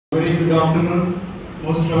very good afternoon,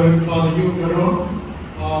 Most Reverend Father U.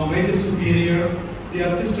 Karo, Major Superior, the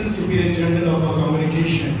Assistant Superior General of our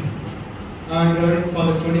congregation, and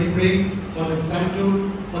Father Tony Craig, Father Santo,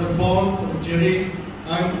 Father Paul, Father Jerry,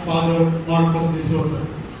 and Father Marcus D'Souza.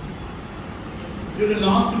 During the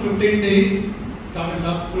last 15 days, started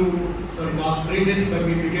last 3 days that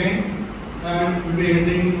we began, and will be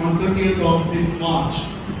ending on 30th of this March.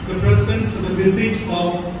 The presence of the visit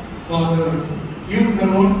of Father U.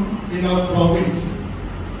 Karo in our province.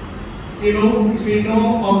 If we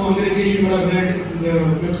know our congregation would have read in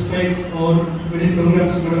the website or many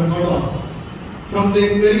programs would have heard of. From the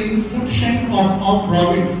very inception of our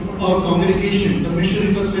province, our congregation, the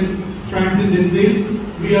missionaries of St. Francis de Sales,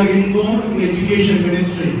 we are involved in education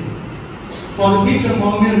ministry. Father Peter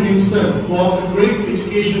Morgan himself was a great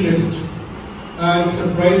educationist, and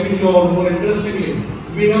surprisingly or more interestingly,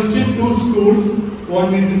 we have still 2 schools.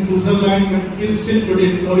 One is in Switzerland, and still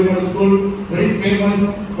today Florida School, very famous,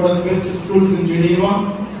 one of the best schools in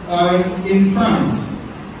Geneva, and in France,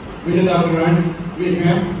 we did our grant, we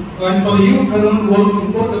have. And for the U. Karo worked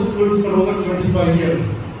in both the schools for over 25 years.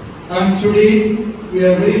 And today, we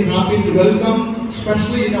are very happy to welcome,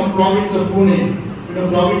 especially in our province of Pune. In the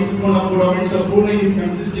province of Pune is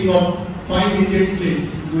consisting of 5 Indian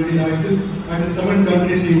states, many diocese, and 7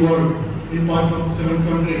 countries we work in parts of 7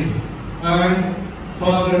 countries. And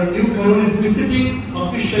Father U. Karo is visiting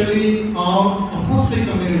officially our apostolic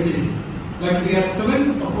communities. Like we have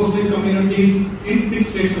 7 apostolic communities in 6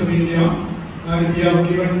 states of India, and we have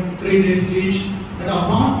given 3 days each. And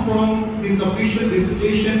apart from his official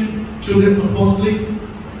visitation to the apostolic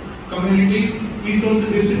communities, he is also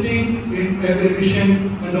visiting in every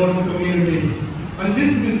mission and also communities. And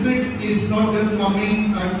this visit is not just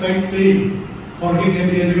coming and sightseeing. For him,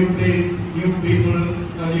 maybe a new place, new people,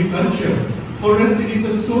 a new culture. For us, it is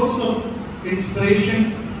a source of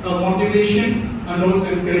inspiration, motivation, and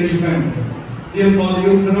also encouragement. Dear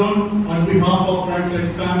Father U. Karo, on behalf of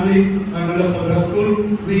Francis family and members of the school,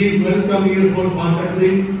 we welcome you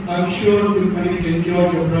wholeheartedly. I am sure you continue to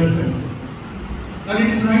enjoy your presence. And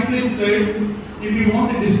it is rightly said, if you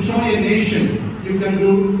want to destroy a nation, you can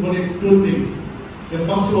do only 2 things. The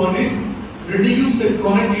first one is reduce the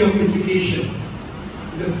quality of education.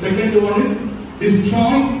 The second one is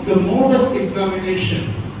destroy the mode of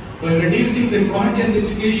examination. By reducing the quality of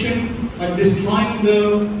education and destroying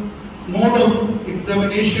the mode of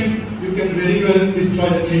examination, you can very well destroy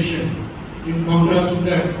the nation. In contrast to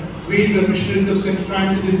that, we, the missionaries of St.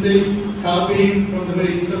 Francis de Sales, have been from the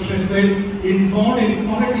very inception side involved in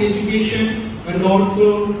quality education and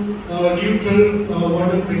also neutral,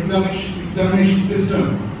 wonderful examination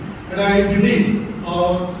system. And I believe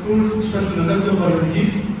our schools, especially in the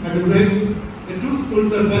East and the West, the 2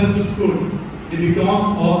 schools are best schools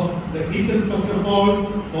because of the teachers, first of all,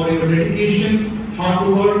 for your dedication, hard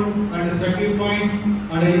work, and the sacrifice,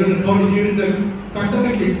 and even during the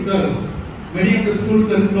pandemic itself. Many of the schools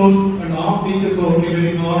are closed, and our teachers are working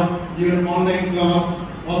very hard, even online class,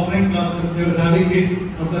 offline classes, they were having it.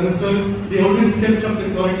 As a result, they always kept up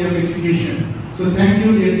the quality of education. So thank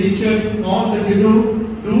you, dear teachers, all that you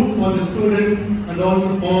do for the students and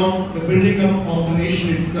also for the building up of the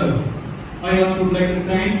nation itself. I also would like to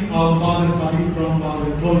thank our fathers, starting from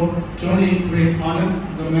Father Tony Craig,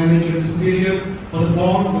 the manager and superior, Father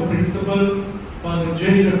Paul, the principal, Father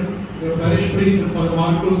Jerry, the parish priest, and Father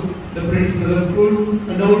Marcus, the principal of the school,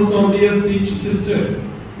 and also our dear sisters.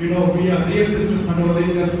 We are dear sisters, not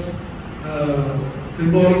only just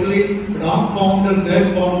symbolically, but our founder,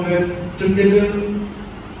 their founders, together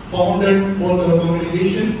founded both our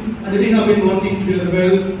congregations, and we have been working together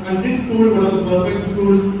well. And this school, one of the perfect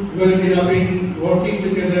schools where we have been working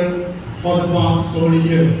together for the past so many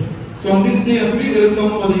years. So on this day, as we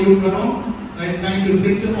welcome Father U. Karo, I thank you,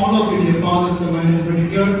 since all of you, dear fathers, the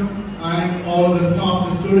management here, and all the staff,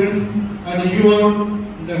 the students, and you are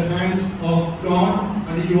in the hands of God,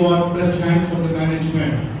 and you are best hands of the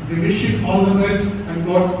management. We wish you all the best and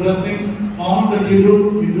God's blessings. All that you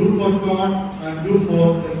do for God and do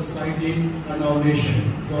for the society and our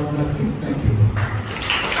nation. God bless you. Thank you.